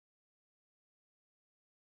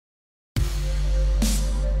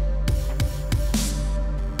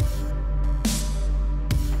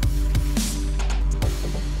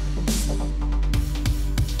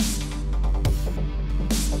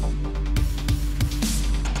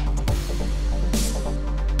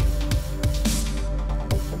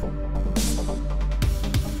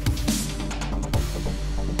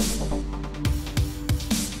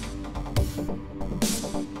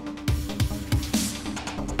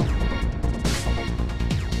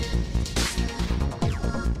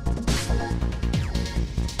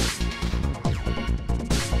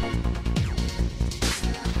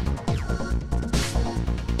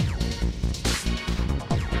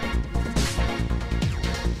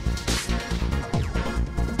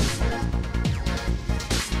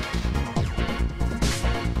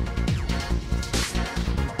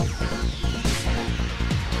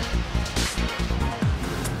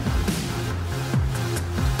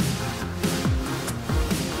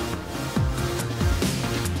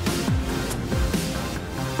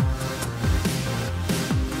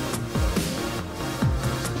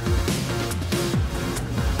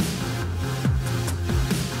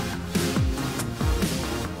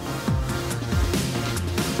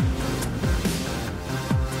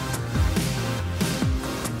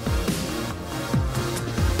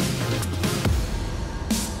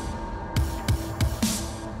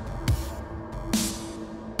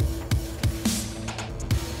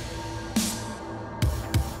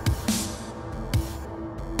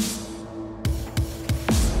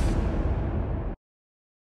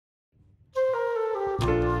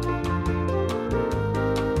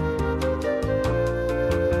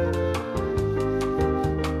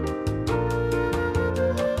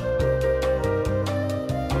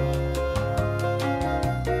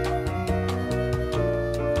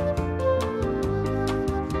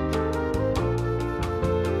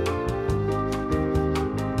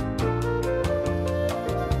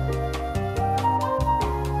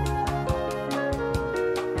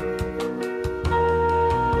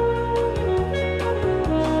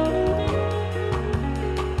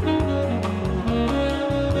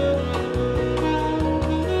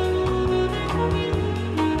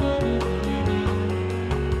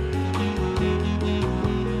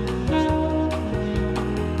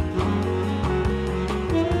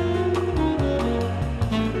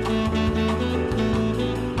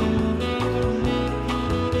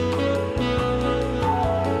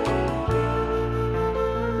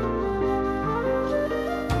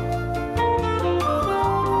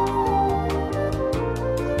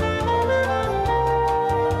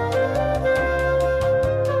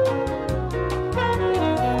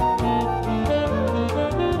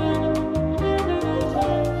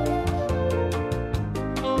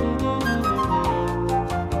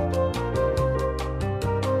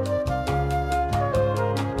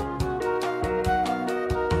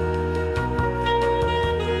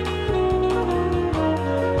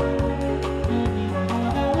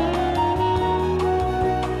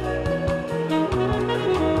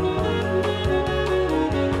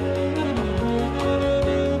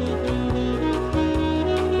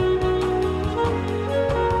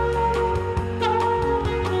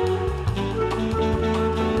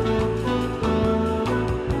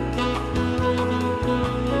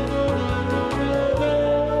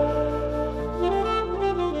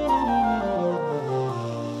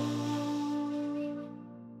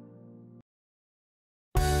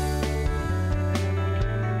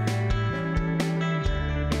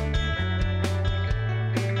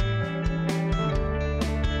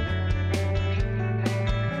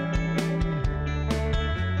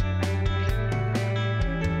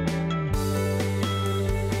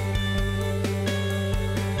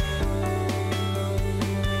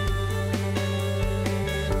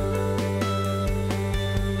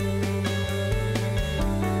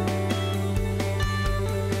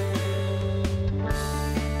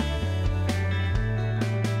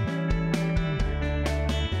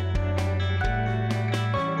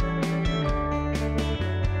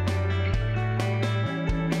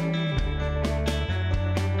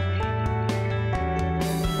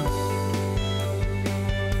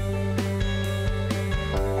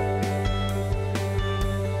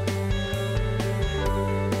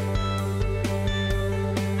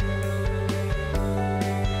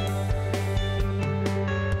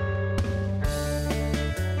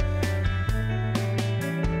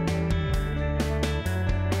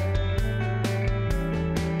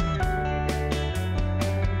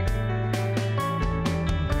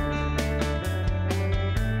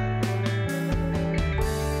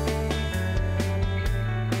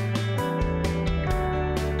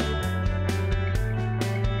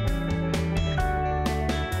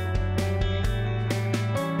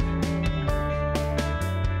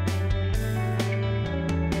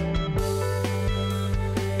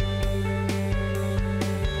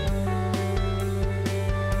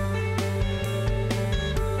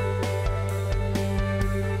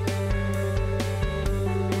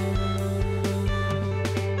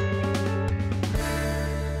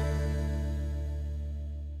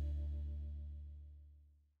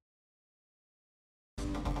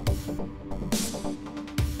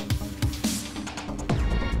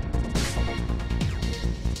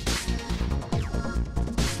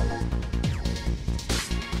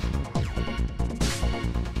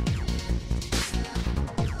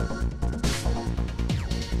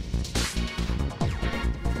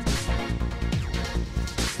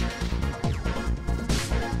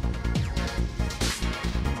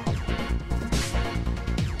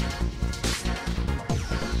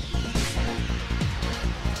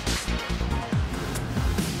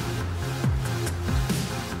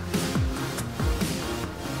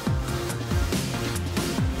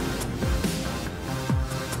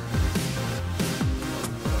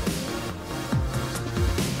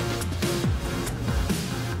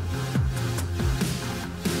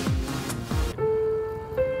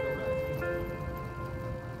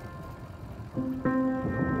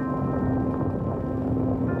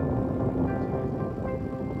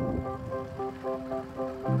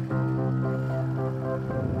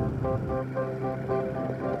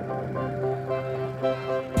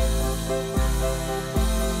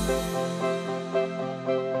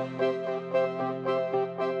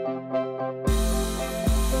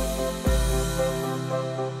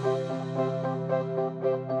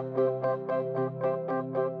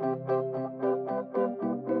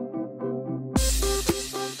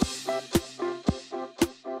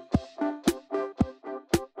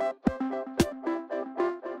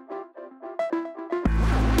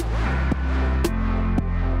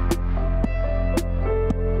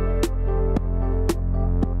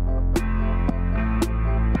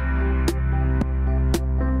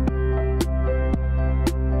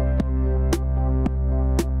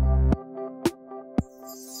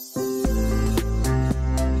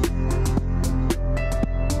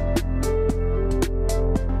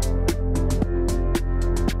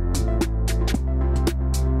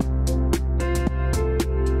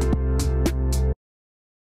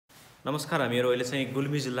नमस्कार, हामीहरू अहिले चाहिँ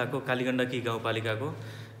गुल्मी जिल्लाको कालीगण्डकी गाउँपालिकाको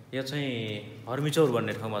यो चाहिँ हर्मिचौर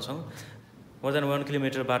भन्ने ठाउँमा छौँ। मोर देन 1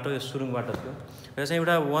 किलोमिटर बाटो यो सुरुङबाट थियो। यो चाहिँ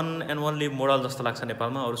एउटा वान एन्ड ओन्ली मोडल जस्तो लाग्छ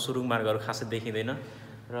नेपालमा, अरू सुरुङ मार्गहरू खासै देखिँदैन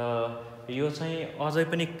र यो चाहिँ अझै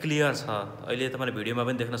पनि क्लियर छ। अहिले तपाईँले भिडियोमा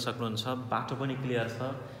पनि देख्न सक्नुहुन्छ, बाटो पनि क्लियर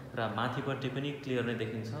छ र माथिपट्टि पनि क्लियर नै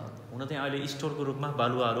देखिन्छ। हुन चाहिँ अहिले स्टोरको रूपमा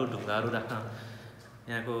बालुवाहरू ढुङ्गाहरू राख्न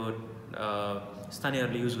यहाँको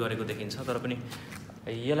स्थानीयहरूले युज गरेको देखिन्छ, तर पनि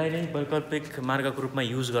यसलाई नै वैकल्पिक मार्गको रूपमा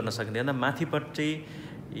युज गर्न सकिँदैन। माथिपट्टि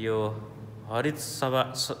यो हरित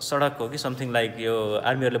सडक हो कि समथिङ लाइक यो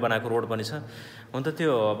आर्मीहरूले बनाएको रोड पनि छ। हुन त त्यो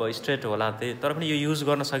अब स्ट्रेट होला त्यही, तर पनि यो युज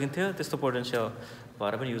गर्न सकिन्थ्यो। त्यस्तो पोटेन्सियल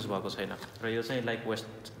भएर पनि युज भएको छैन र यो चाहिँ लाइक वेस्ट,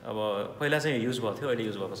 अब पहिला चाहिँ युज भएको थियो, अहिले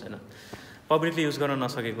युज भएको छैन। पब्लिकले युज गर्न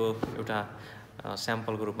नसकेको एउटा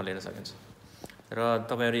स्याम्पलको रूपमा लिन सकिन्छ। र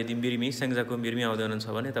तपाईँहरू यदि मिर्मी स्याङ्जाको मिर्मी आउँदै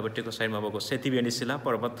हुनुहुन्छ भने तपाईँको साइडमा भएको सेतीबेनी शिला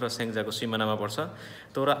पर्वत र स्याङ्जाको सिमानामा पर्छ।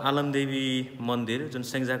 तर आलमदेवी मन्दिर जुन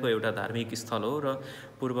स्याङ्जाको एउटा धार्मिक स्थल हो र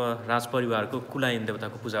पूर्व राजपरिवारको कुलायन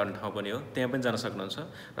देवताको पूजा गर्ने ठाउँ पनि हो, त्यहाँ पनि जान सक्नुहुन्छ।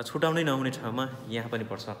 र छुटाउनै नहुने ठाउँमा यहाँ पनि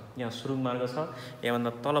पर्छ। यहाँ सुरुङ मार्ग छ,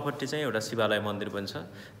 यहाँभन्दा तलपट्टि चाहिँ एउटा शिवालय मन्दिर पनि छ,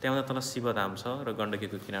 त्यहाँभन्दा तल शिवधाम छ र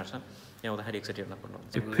गण्डकीको किनार छ। यहाँ आउँदाखेरि एकचोटि हेर्न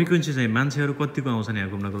पर्नुहुन्छ। फ्रिक्वेन्सी चाहिँ मान्छेहरू कतिको आउँछन् यहाँ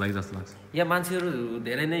घुम्नको लागि जस्तो लाग्छ? यहाँ मान्छेहरू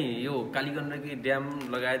धेरै नै यो कालीगण्डकी ड्याम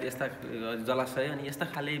लगायत यस्ता जलाशय अनि यस्ता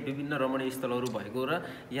खाले विभिन्न रमणीय स्थलहरू भएको र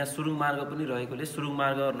यहाँ सुरुङ मार्ग पनि रहेकोले सुरुङ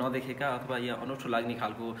मार्ग नदेखेका अथवा यहाँ अनौठो लाग्ने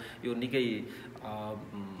खालको यो निकै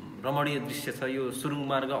रमणीय दृश्य छ। यो सुरुङ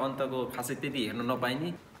मार्ग अन्तको खासै त्यति हेर्न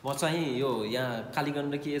नपाइने। म चाहिँ यो यहाँ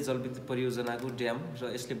कालीगण्डकी जलविद्युत परियोजनाको ड्याम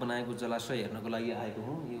र यसले बनाएको जलाशय हेर्नको लागि आएको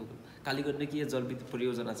हुँ। यो कालीगण्डकी जलविद्युत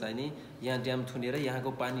परियोजना चाहिँ नि यहाँ ड्याम थुनेर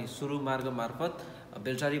यहाँको पानी सुरुङ मार्ग मार्फत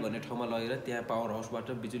बेलटारी भन्ने ठाउँमा लगेर त्यहाँ पावर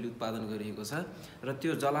हाउसबाट बिजुली उत्पादन गरिएको छ र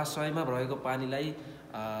त्यो जलाशयमा रहेको पानीलाई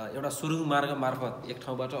एउटा सुरुङ मार्ग मार्फत एक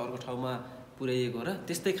ठाउँबाट अर्को ठाउँमा पुर्याइएको र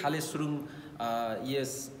त्यस्तै खाले सुरुङ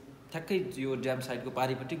यस ठ्याक्कै यो ड्याम साइडको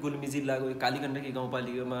पारिपट्टि गुल्मी जिल्लाको कालीगण्डकी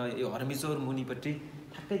गाउँपालिकामा यो हर्मिचौर मुनिपट्टि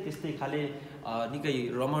ठ्याक्कै त्यस्तै खाले निकै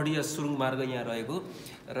रमणीय सुरुङ मार्ग यहाँ रहेको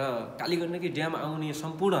र कालीगण्डकी ड्याम आउने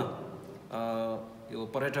सम्पूर्ण यो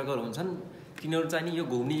पर्यटकहरू हुन्छन्, तिनीहरू चाहिँ नि यो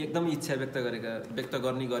घुम्ने एकदम इच्छा व्यक्त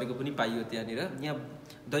गरेको पनि पाइयो। त्यहाँनिर यहाँ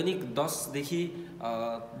दैनिक 10 देखि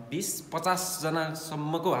 20-50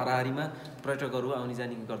 जनासम्मको हाराहारीमा पर्यटकहरू आउने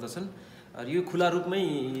जाने गर्दछन्। र यो खुला रूपमै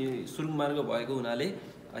सुरुङ मार्ग भएको हुनाले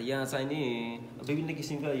यहाँ चाहिँ नि विभिन्न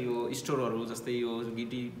किसिमका यो स्टोरहरू जस्तै यो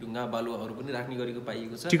गिटी ढुङ्गा बालुवाहरू पनि राख्ने गरेको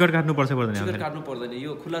पाइएको छ। टिकट काट्नु पर्छ पर्दैन? टिकट काट्नु पर्दैन,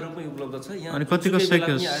 यो खुला रूपमै उपलब्ध छ यहाँ। अनि कतिको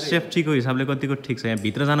सेफ्टीको हिसाबले कतिको ठिक छ? यहाँ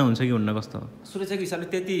भित्र जान हुन्छ कि हुन्न, कस्तो? सुरक्षाको हिसाबले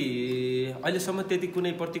त्यति अहिलेसम्म त्यति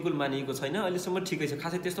कुनै प्रतिकूल मानिएको छैन, अहिलेसम्म ठिकै छ,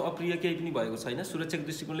 खासै त्यस्तो अप्रिय केही पनि भएको छैन। सुरक्षाको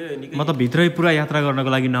दृष्टिकोणले निकै मतलब भित्रै पुरा यात्रा गर्नको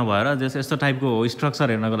लागि नभएर यस्तो टाइपको स्ट्रक्चर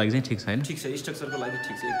हेर्नको लागि चाहिँ ठिक छ हैन? ठिक छ, स्ट्रक्चरको लागि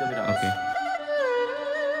ठिक छ, एकदमै राम्रो। ओके।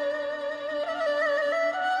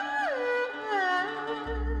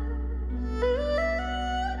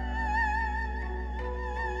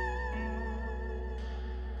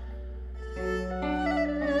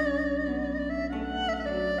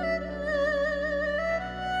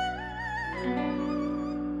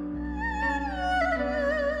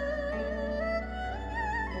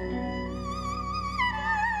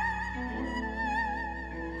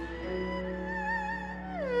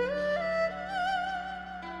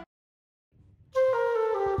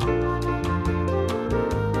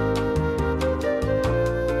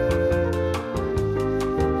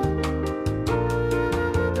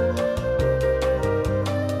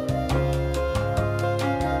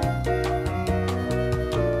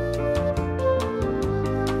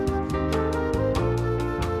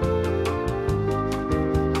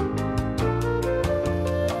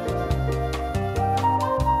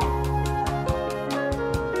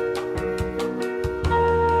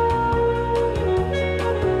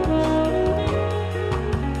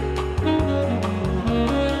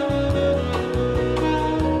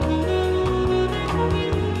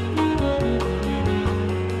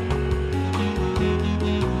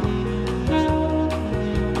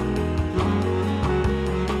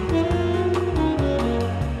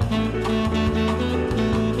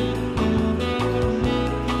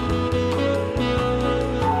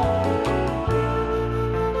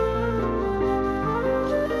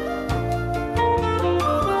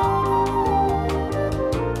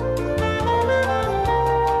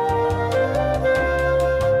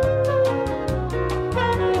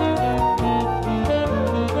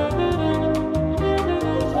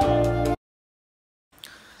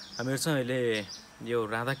 हामीहरू चाहिँ अहिले यो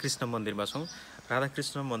राधाकृष्ण मन्दिरमा छौँ।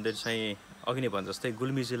 राधाकृष्ण मन्दिर चाहिँ अघि नै भने जस्तै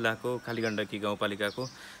गुल्मी जिल्लाको कालीगण्डकी गाउँपालिकाको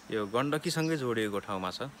यो गण्डकीसँगै जोडिएको ठाउँमा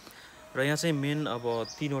छ। र यहाँ चाहिँ मेन अब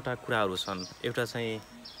 3वटा कुराहरू छन्। एउटा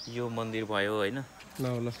चाहिँ यो मन्दिर भयो हैन,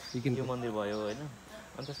 यो मन्दिर भयो हैन,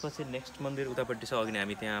 अनि त्यसपछि नेक्स्ट मन्दिर उतापट्टि छ। अघि नै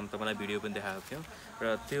हामी त्यहाँ तपाईँलाई भिडियो पनि देखाएको थियौँ। र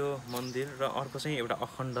त्यो मन्दिर र अर्को चाहिँ एउटा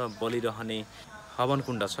अखण्ड बलिरहने हवन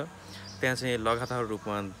कुण्ड छ। त्यहाँ चाहिँ लगातार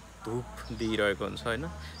रूपमा धूप दिइरहेको हुन्छ हैन,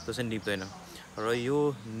 त्यो चाहिँ निप्दैन। र यो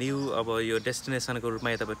न्यू अब यो डेस्टिनेसनको रूपमा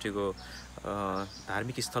यतापट्टिको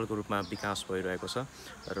धार्मिक स्थलको रूपमा विकास भइरहेको छ।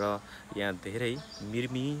 र यहाँ धेरै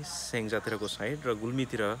मिर्मी स्याङ्जातिरको साइड र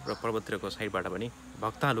गुल्मीतिर र पर्वततिरको साइडबाट पनि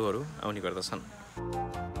भक्तालुहरू आउने गर्दछन्।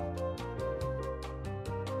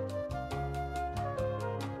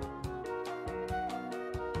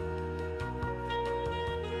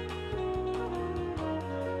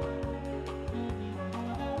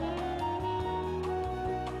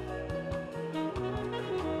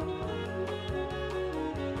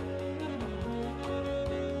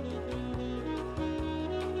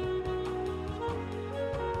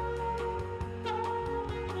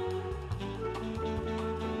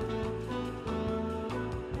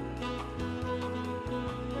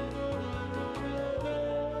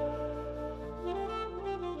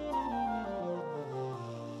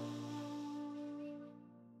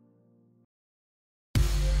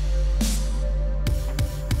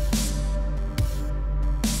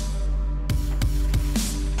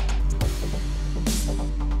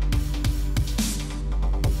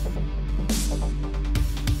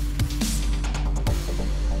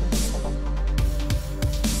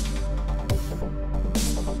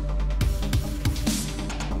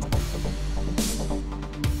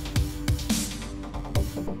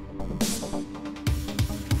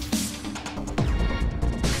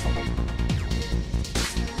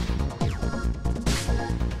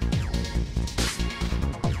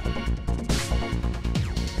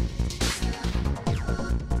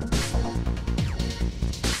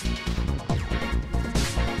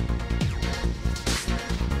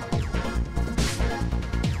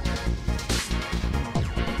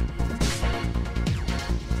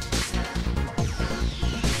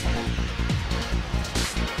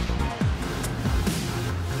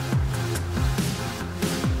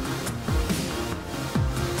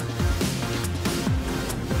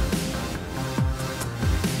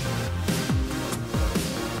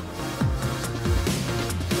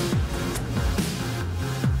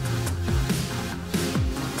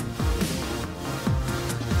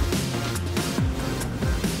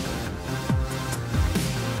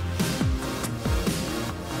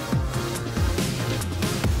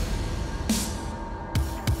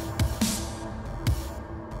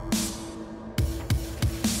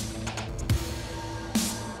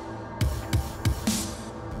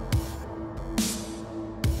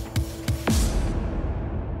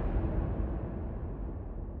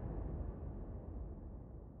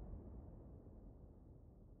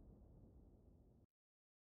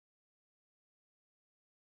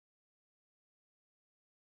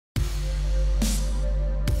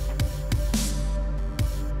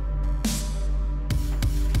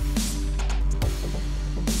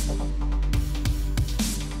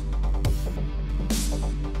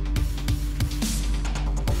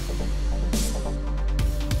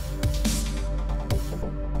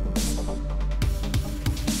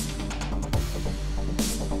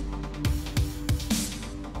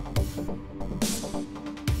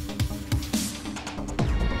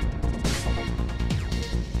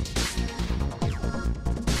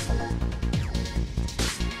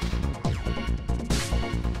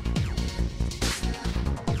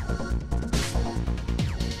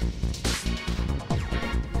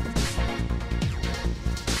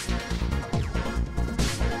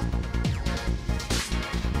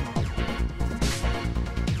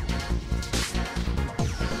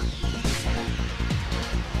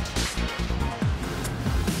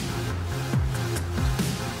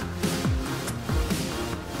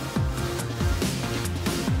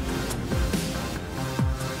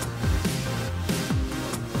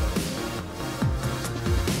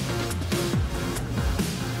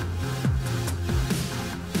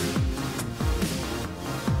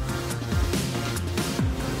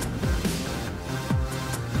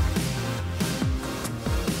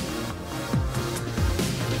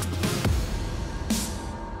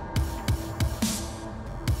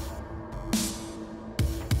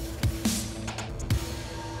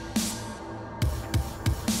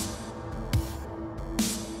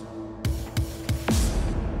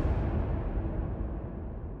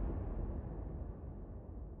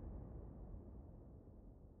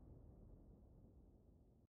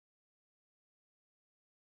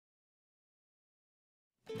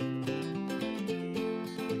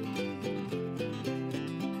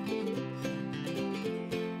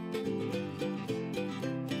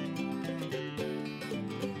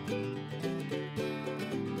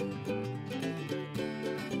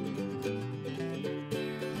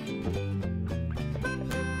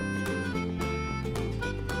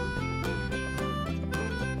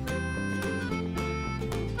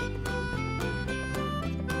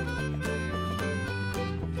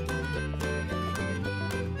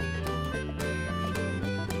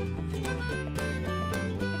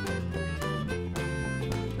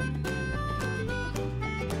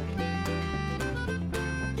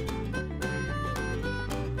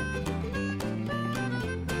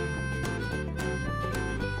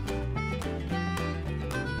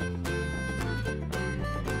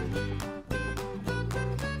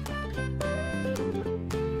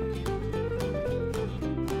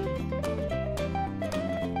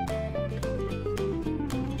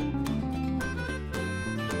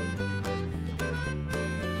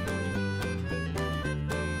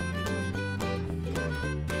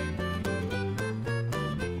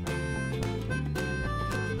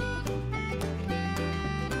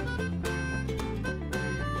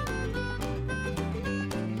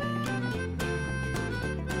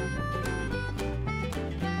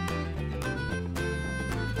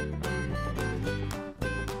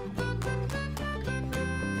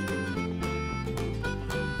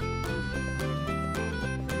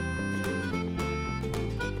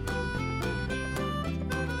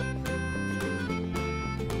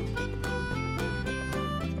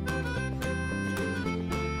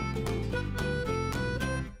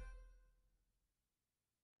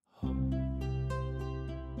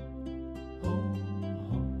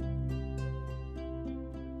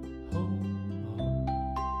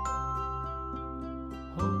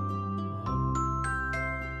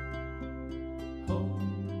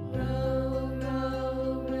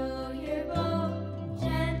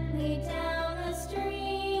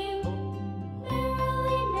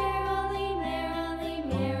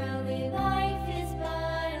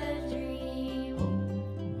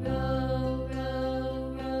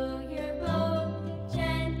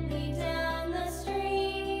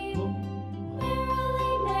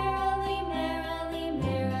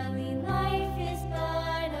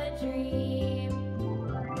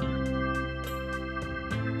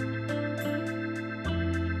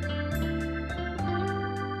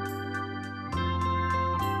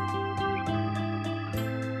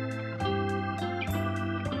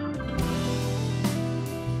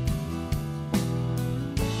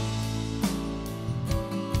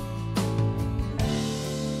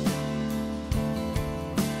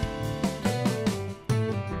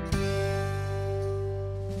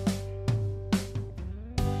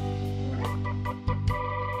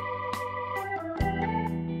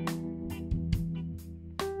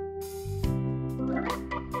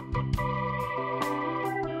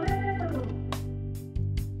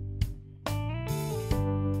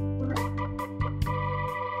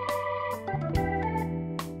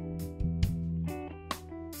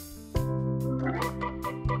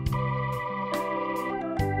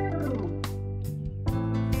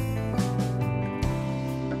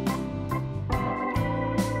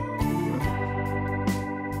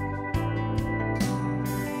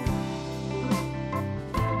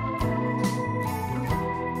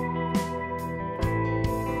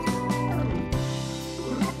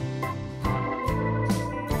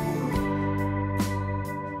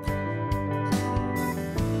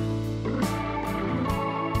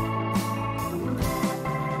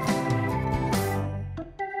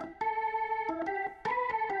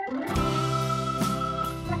 धन्यवाद।